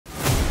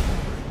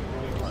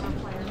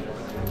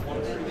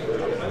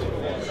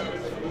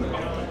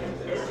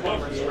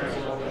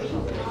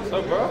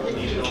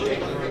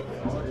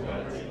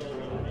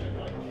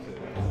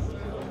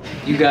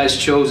You guys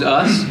chose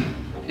us,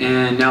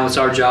 and now it's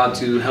our job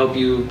to help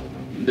you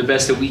the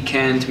best that we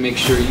can to make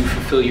sure you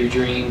fulfill your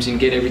dreams and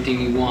get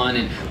everything you want,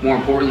 and more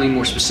importantly,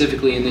 more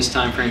specifically in this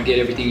time frame, get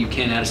everything you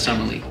can out of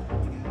Summer League.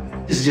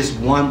 This is just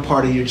one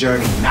part of your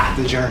journey, not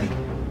the journey.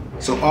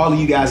 So all of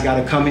you guys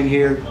got to come in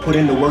here, put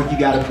in the work you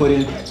got to put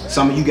in.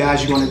 Some of you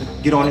guys, you're going to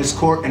get on this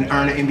court and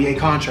earn an NBA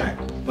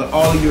contract. But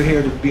all of you are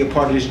here to be a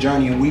part of this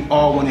journey, and we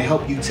all want to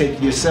help you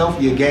take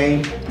yourself, your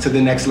game, to the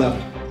next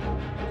level.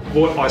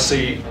 What I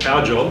see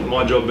our job,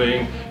 my job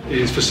being,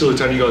 is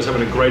facilitating you guys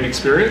having a great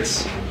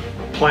experience,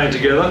 playing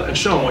together and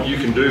showing what you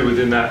can do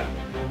within that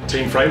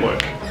team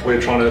framework.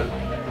 We're trying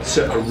to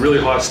set a really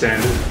high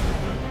standard,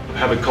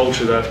 have a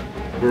culture that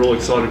we're all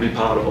excited to be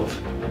part of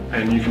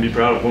and you can be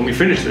proud of. When we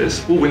finish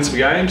this, we'll win some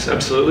games,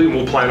 absolutely, and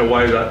we'll play in a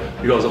way that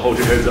you guys will hold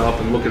your heads up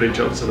and look at each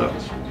other. So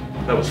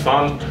that was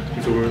fun.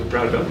 You feel really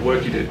proud about the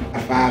work you did.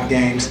 5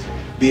 games,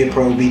 be a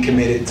pro, be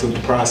committed to the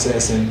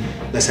process, and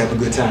let's have a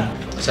good time.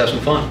 Let's have some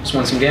fun. Let's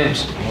win some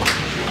games.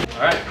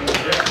 All right.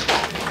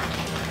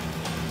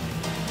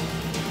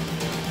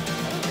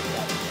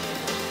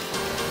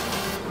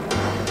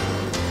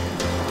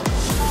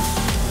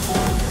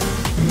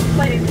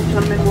 Ladies and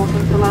gentlemen,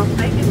 welcome to Las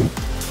Vegas.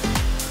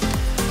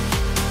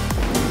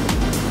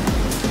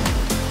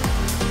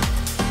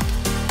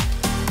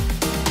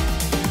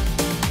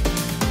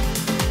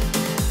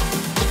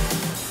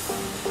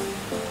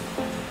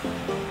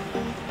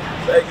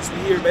 Vegas, we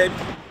here, baby.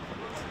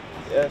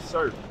 Yes,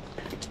 sir.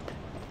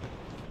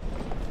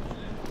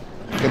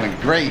 Feeling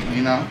great,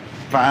 you know,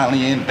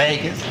 finally in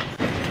Vegas.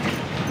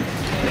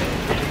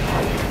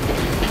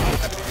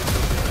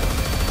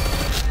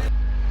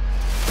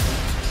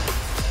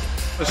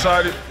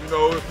 Excited, you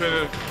know, it's been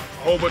a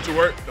whole bunch of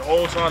work the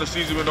whole time the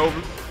season been over.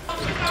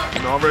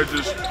 You know, I'm ready to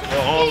just,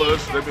 all of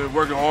us, they've been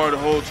working hard the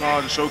whole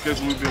time to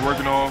showcase what we've been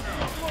working on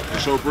and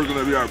show Brooklyn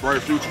that we got a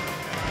bright future.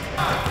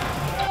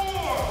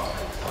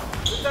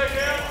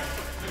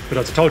 But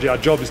as I told you, our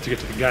job is to get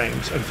to the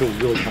games and feel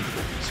really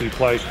comfortable. So you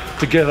play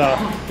together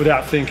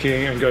without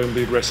thinking and go and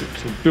be aggressive.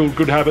 So build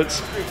good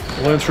habits,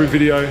 learn through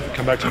video,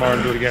 come back tomorrow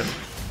and do it again.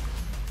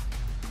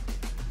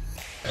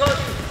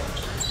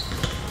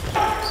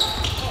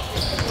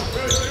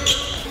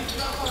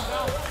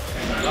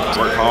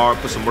 Work hard,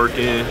 put some work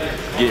in,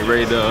 get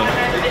ready to, you know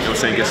what I'm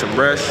saying, get some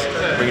rest,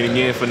 bring it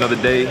again for another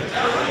day.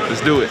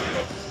 Let's do it.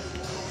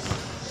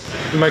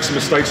 We make some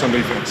mistakes on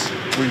defense.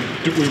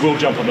 We will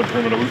jump on the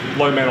perimeter.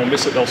 Low man will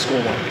miss it, they'll score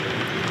one.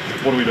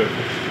 What do?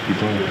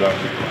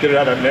 Get it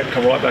out of that net,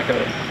 come right back at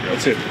it.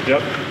 That's it,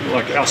 yep.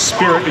 Like, our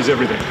spirit is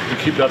everything. We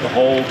keep that the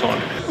whole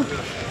time.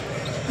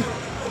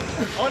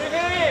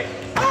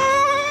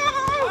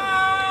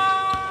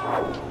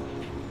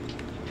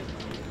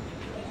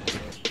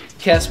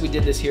 Cass, we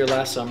did this here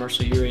last summer,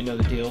 so you already know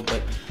the deal,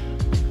 but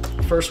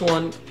first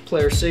one,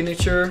 player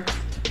signature.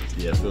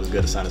 Yeah, it feels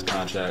good to sign this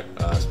contract,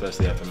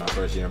 especially after my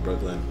first year in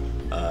Brooklyn.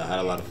 Had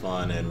a lot of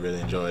fun and really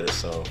enjoyed it,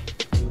 so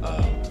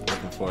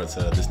looking forward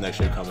to this next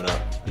year coming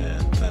up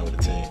and playing with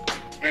the team.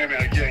 Man,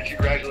 again,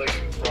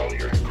 congratulations, bro.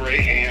 You're in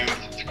great hands.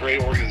 It's a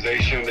great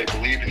organization. They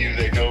believe in you.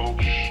 They know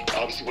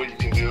obviously what you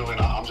can do,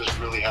 and I'm just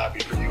really happy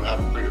for you,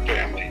 happy for your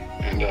family.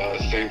 And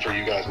same for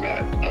you guys,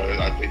 Matt.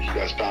 I think you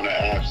guys found an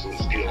absolute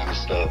steal on the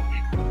stuff.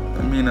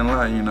 It means a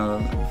lot, you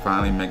know,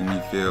 finally making me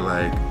feel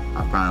like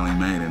I finally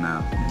made it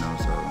now, you know,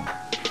 so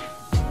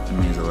it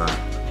means a lot.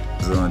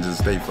 So I'm just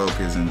stay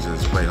focused and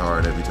just play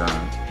hard every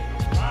time.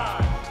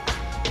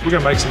 We're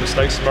going to make some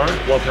mistakes tomorrow.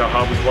 Love how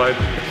hard we played.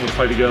 We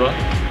play together.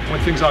 When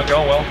things aren't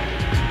going well,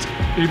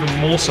 even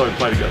more so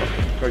play together.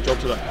 Great job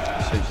today.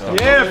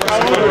 Yeah,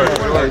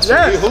 yes.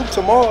 We hoop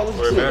tomorrow.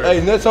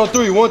 Hey, Nets on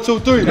 3. 1, 2,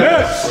 3.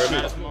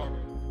 Yes.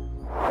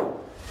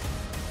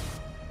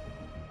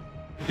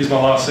 Here's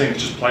my last thing,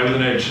 just play with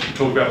an edge.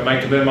 Talk about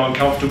making them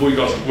uncomfortable. You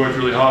guys have worked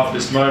really hard for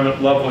this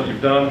moment. Love what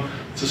you've done.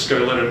 Just go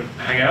let it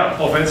hang out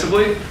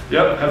offensively.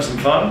 Yep, have some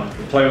fun.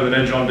 Play with an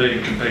edge on D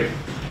and compete.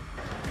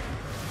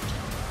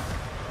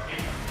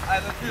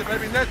 Let's get it,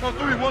 baby. Nets on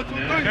 3. 1, 2, 3.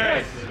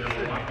 Yes.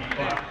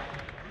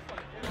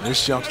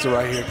 This youngster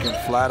right here can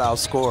flat out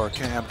score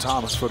Cam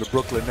Thomas for the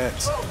Brooklyn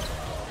Nets.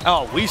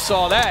 Oh, we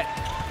saw that,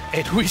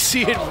 and we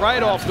see it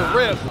right off the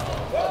rip.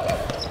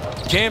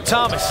 Cam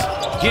Thomas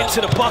getting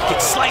to the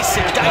bucket,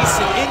 slicing,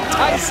 dicing,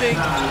 enticing,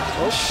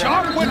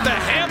 sharp with the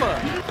hammer.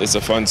 It's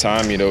a fun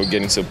time, you know,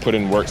 getting to put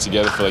in work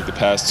together for like the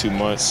past 2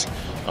 months,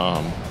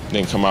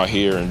 then come out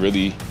here and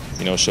really,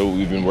 you know, show what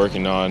we've been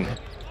working on.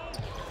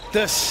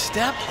 The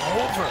step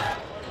over.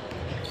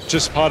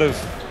 Just part of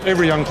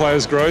every young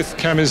player's growth.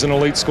 Cam is an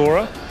elite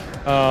scorer.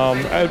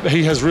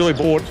 He has really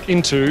bought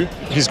into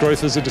his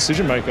growth as a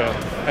decision maker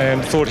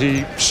and thought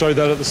he showed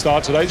that at the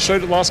start today.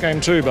 Showed it last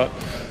game too, but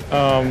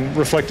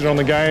reflected on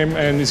the game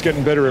and he's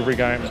getting better every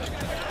game.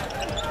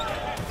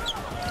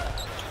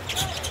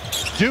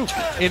 Duke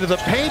into the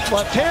paint,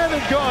 left hand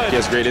and good. He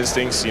has great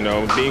instincts, you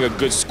know, being a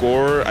good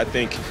scorer, I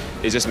think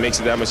it just makes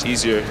it that much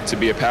easier to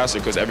be a passer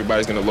because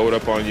everybody's going to load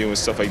up on you and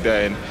stuff like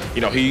that. And,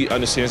 you know, he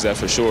understands that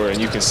for sure,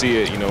 and you can see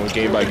it, you know,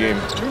 game by game.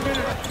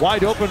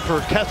 Wide open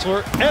for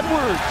Kessler.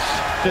 Edwards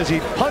as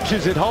he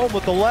punches it home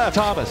with the left.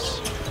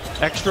 Thomas.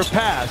 Extra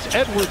pass.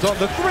 Edwards on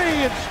the three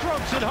and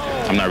strokes it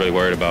home. I'm not really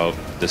worried about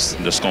the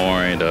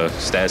scoring, the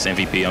stats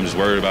MVP. I'm just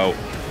worried about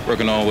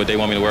working on what they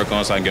want me to work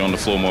on so I can get on the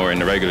floor more in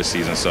the regular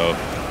season. So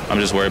I'm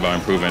just worried about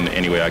improving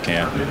any way I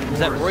can. Is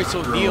that Royce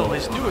O'Neal,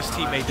 his newest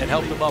teammate, that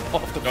helped him up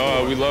off the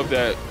floor? We love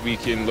that we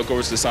can look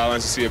over to the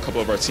sidelines and see a couple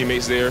of our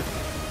teammates there.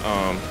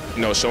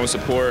 Showing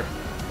support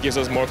gives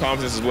us more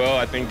confidence as well.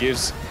 I think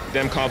gives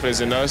them confidence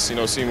in us,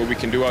 seeing what we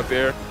can do out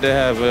there. They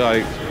have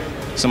like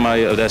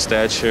somebody of that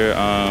stature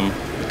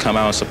come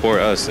out and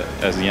support us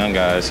as the young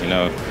guys,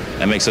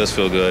 that makes us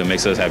feel good, it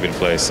makes us happy to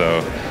play.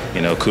 So,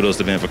 kudos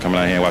to Ben for coming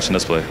out here and watching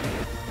us play.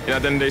 At the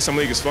end of the day,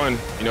 Summer League is fun.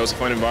 It's a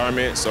fun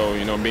environment, so,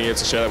 being able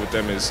to share that with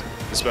them is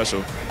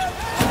special.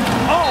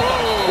 Oh,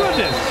 my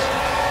goodness!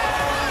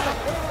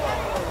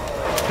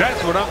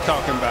 That's what I'm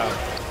talking about.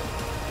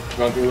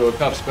 Going through a little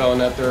tough spell in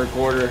that third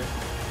quarter.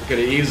 We could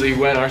have easily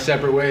went our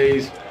separate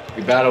ways.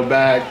 We battled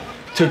back,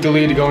 took the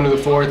lead to go into the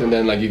fourth, and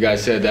then, like you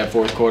guys said, that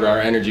fourth quarter, our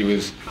energy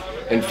was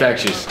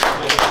infectious.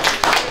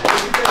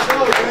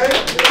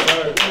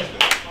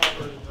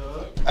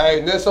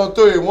 Hey, Nets on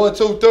three. 1,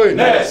 2, 3.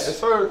 Nets. Yes,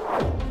 sir.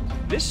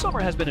 This summer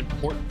has been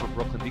important for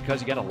Brooklyn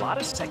because you got a lot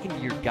of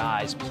second-year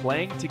guys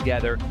playing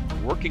together,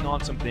 working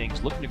on some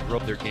things, looking to grow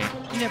their game.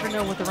 You never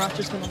know what the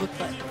roster's going to look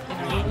like.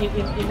 You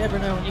never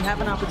know. When you have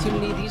an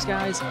opportunity,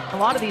 a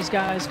lot of these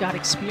guys got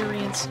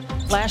experience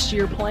last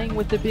year playing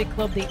with the big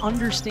club. They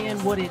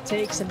understand what it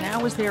takes, and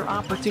now is their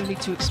opportunity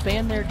to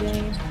expand their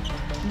game,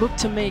 look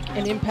to make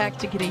an impact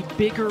to get a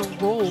bigger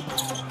role,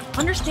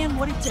 understand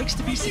what it takes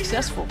to be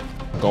successful.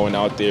 Going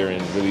out there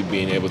and really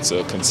being able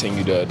to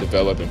continue to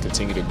develop and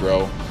continue to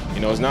grow.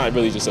 It's not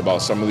really just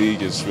about Summer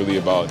League, it's really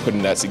about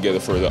putting that together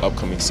for the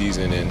upcoming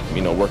season and,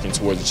 working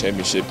towards the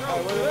championship.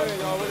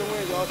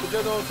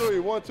 Together on three.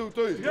 1, 2,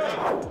 3.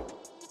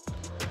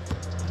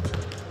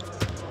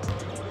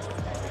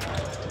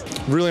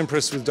 Really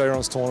impressed with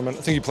Dayron's tournament.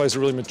 I think he plays a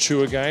really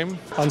mature game,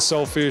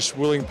 unselfish,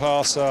 willing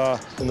passer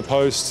in the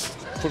post,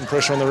 putting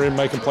pressure on the rim,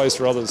 making plays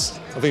for others.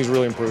 I think he's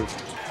really improved.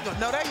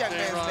 No, that young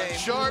man's name.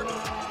 Short.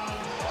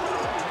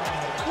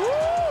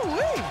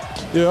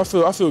 Yeah, I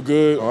feel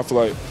good. I feel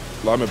like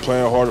I've been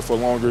playing harder for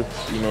longer.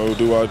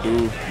 Do what I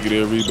do, get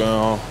a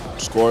rebound,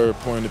 score,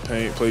 point in the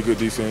paint, play good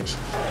defense.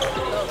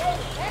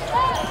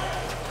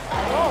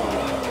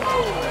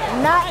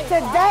 Not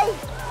today.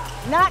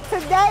 Not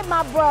today,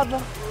 my brother.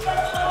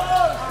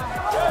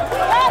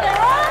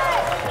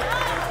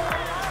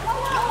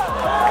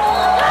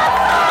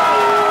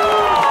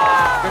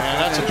 And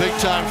that's a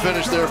big-time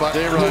finish there by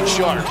Dayron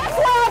Sharpe. That's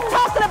what I'm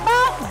talking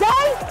about,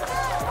 Day.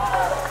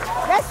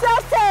 That's your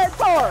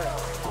territory.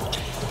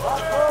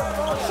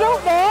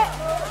 Shoot that.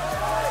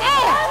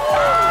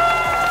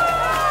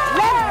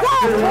 Let's go,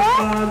 boy.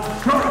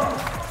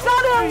 Show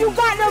them you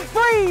got them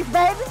threes,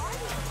 baby.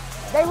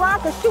 Dayron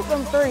can shoot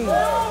them threes.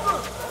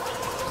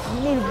 You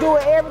need to do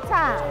it every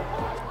time.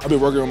 I've been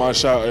working on my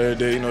shot every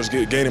day, just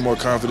gaining more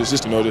confidence,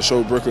 just to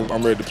show Brooklyn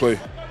I'm ready to play.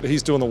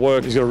 He's doing the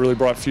work. He's got a really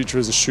bright future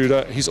as a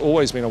shooter. He's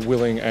always been a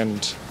willing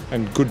and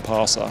good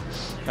passer,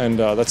 and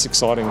that's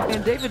exciting.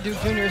 And David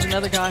Duke Jr. is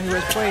another guy who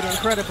has played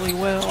incredibly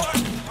well.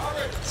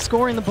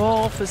 Scoring the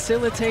ball,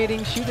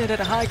 facilitating, shooting it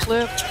at a high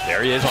clip.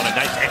 There he is on a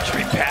nice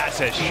entry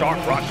pass as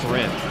Sharpe rocks the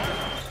rim.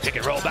 Pick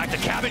and roll back to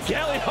Kevin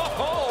Kelly.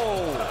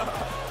 Oh,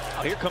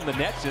 here come the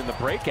Nets in the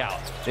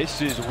breakout.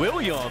 This is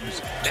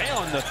Williams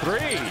nailing the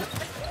three.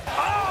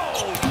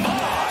 Oh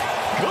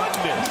my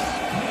goodness!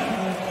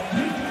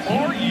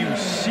 Are you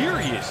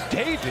serious,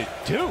 David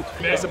Duke?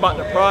 It's about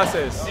the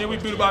process. Yeah, we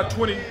beat about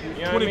 20 balls.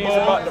 It's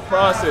about the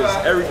process.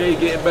 Every day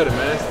getting better,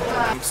 man.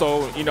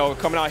 So,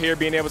 coming out here,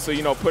 being able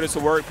to, put it to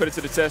work, put it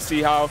to the test,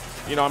 see how,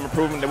 I'm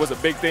improving. It was a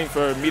big thing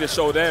for me to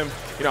show them,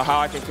 how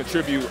I can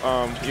contribute,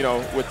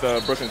 with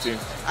the Brooklyn team.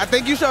 I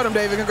think you showed them,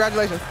 David.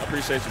 Congratulations. I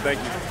appreciate you. Thank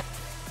you.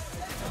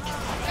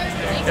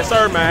 Yes,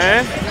 sir,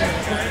 man.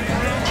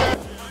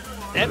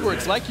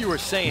 Edwards, like you were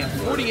saying,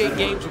 48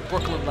 games with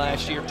Brooklyn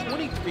last year,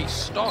 23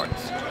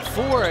 starts.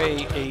 For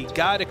a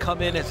guy to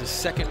come in as a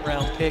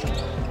second-round pick,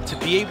 to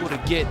be able to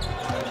get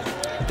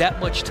that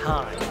much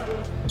time,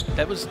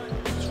 that was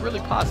really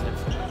positive.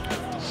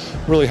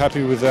 Really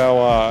happy with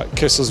how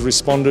Kessler's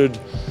responded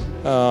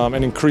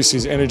and increased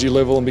his energy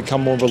level and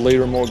become more of a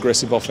leader and more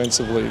aggressive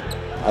offensively.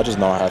 I just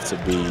know I have to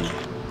be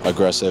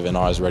aggressive and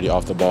always ready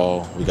off the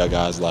ball. We got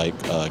guys like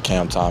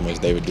Cam Thomas,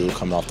 David Duke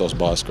coming off those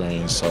ball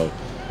screens, so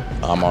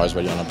I'm always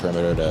ready on the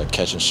perimeter to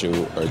catch and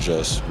shoot or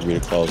just read a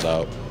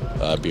closeout,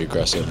 be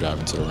aggressive,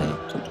 driving to the rim.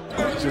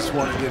 Just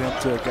want to get him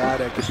to a guy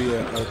that could be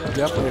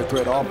definitely a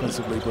threat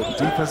offensively, but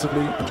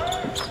defensively,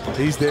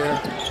 he's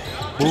there,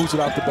 moves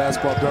without the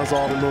basketball, does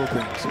all the little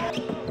things.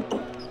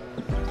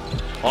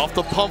 Off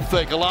the pump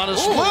fake,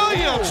 Alanis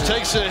Williams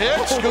takes a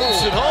hit,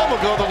 scoops it home,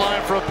 and go to the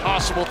line for a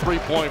possible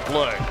three-point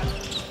play.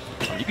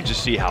 You can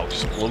just see how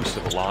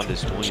explosive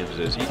Alondes Williams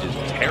is. He just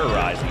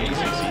terrorized the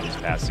ACC this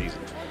past season.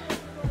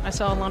 I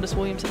saw Alondes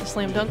Williams in the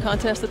slam dunk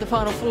contest at the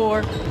Final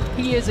Four.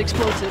 He is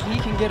explosive. He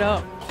can get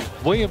up.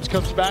 Williams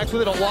comes back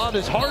with it.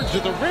 Alondes hard to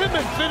the rim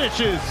and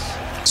finishes.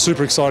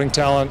 Super exciting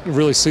talent. You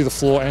really see the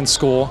floor and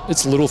score.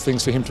 It's little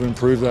things for him to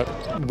improve that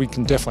we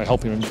can definitely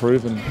help him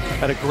improve. And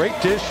a great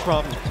dish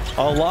from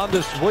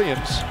Alondes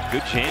Williams.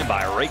 Good jam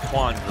by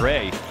RaiQuan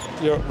Gray.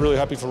 Yeah, really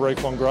happy for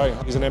RaiQuan Gray.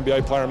 He's an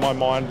NBA player in my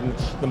mind, and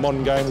the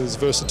modern game with his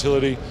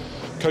versatility,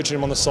 coaching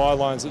him on the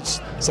sidelines, it's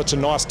such a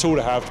nice tool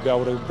to have to be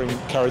able to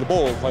carry the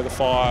ball, play the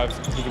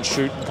 5. He can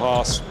shoot and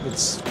pass.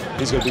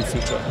 He's got a big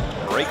future.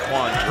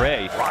 RaiQuan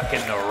Gray rocking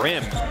the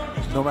rim.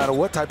 No matter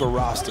what type of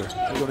roster,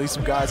 we're going to need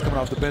some guys coming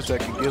off the bench that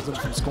can give them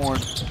some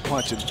scoring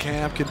punch, and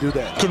Cam can do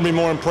that. Couldn't be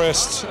more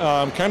impressed.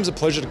 Cam's a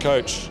pleasure to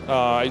coach.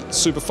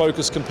 Super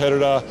focused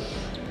competitor,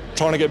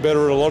 trying to get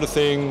better at a lot of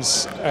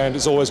things, and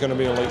is always going to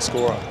be an elite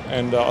scorer.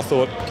 And I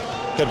thought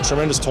he had a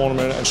tremendous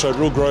tournament and showed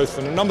real growth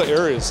in a number of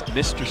areas.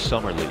 Mr.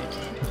 Summer League.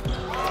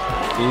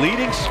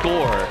 Leading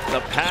scorer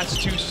the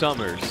past 2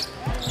 summers.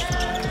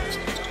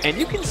 And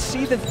you can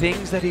see the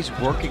things that he's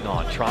working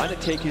on, trying to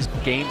take his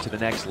game to the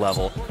next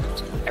level.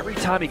 Every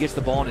time he gets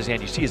the ball in his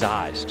hand, you see his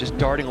eyes just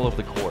darting all over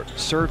the court,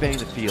 surveying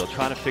the field,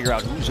 trying to figure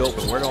out who's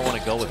open, where do I want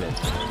to go with it.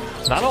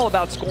 It's not all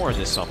about scoring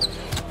this summer.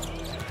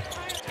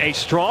 A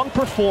strong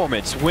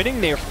performance, winning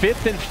their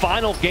 5th and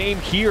final game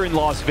here in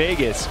Las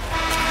Vegas.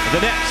 The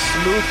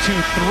Nets move to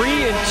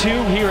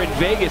 3-2 here in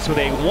Vegas with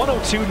a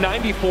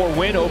 102-94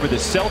 win over the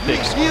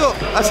Celtics. Yeah,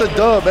 that's a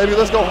dub, baby.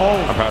 Let's go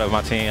home. I'm proud of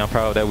my team. I'm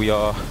proud that we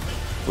all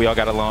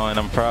got along, and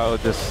I'm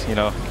proud just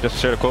to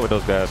share the court with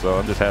those guys. So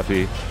I'm just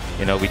happy,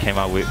 we came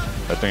out with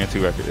a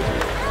 3-2 record this year.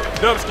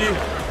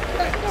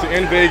 Dubsky, to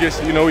end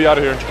Vegas, we out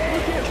of here.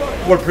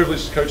 What a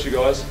privilege to coach you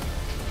guys.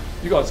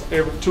 You guys,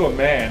 to a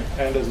man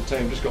and as a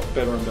team, just got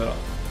better and better.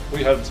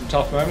 We had some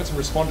tough moments and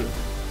responded.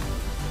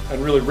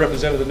 And really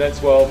represented the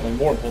Nets well, and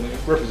more importantly,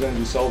 represented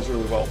yourselves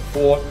really well.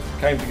 Fought,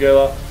 came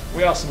together.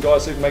 We asked some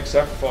guys to even make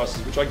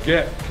sacrifices, which I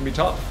get can be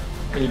tough.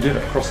 And you did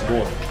it across the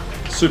board.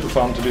 Super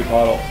fun to be a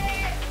part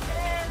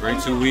of.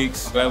 Great 2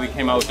 weeks. Glad we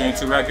came out with a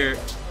 3-2 record.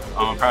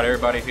 I'm proud of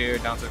everybody here,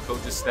 down to the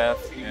coaches, staff,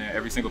 and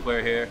every single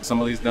player here.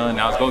 Summer League's done.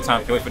 Now it's go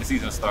time. Can't wait for the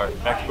season to start.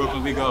 Back to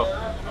Brooklyn we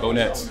go. Go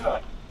Nets.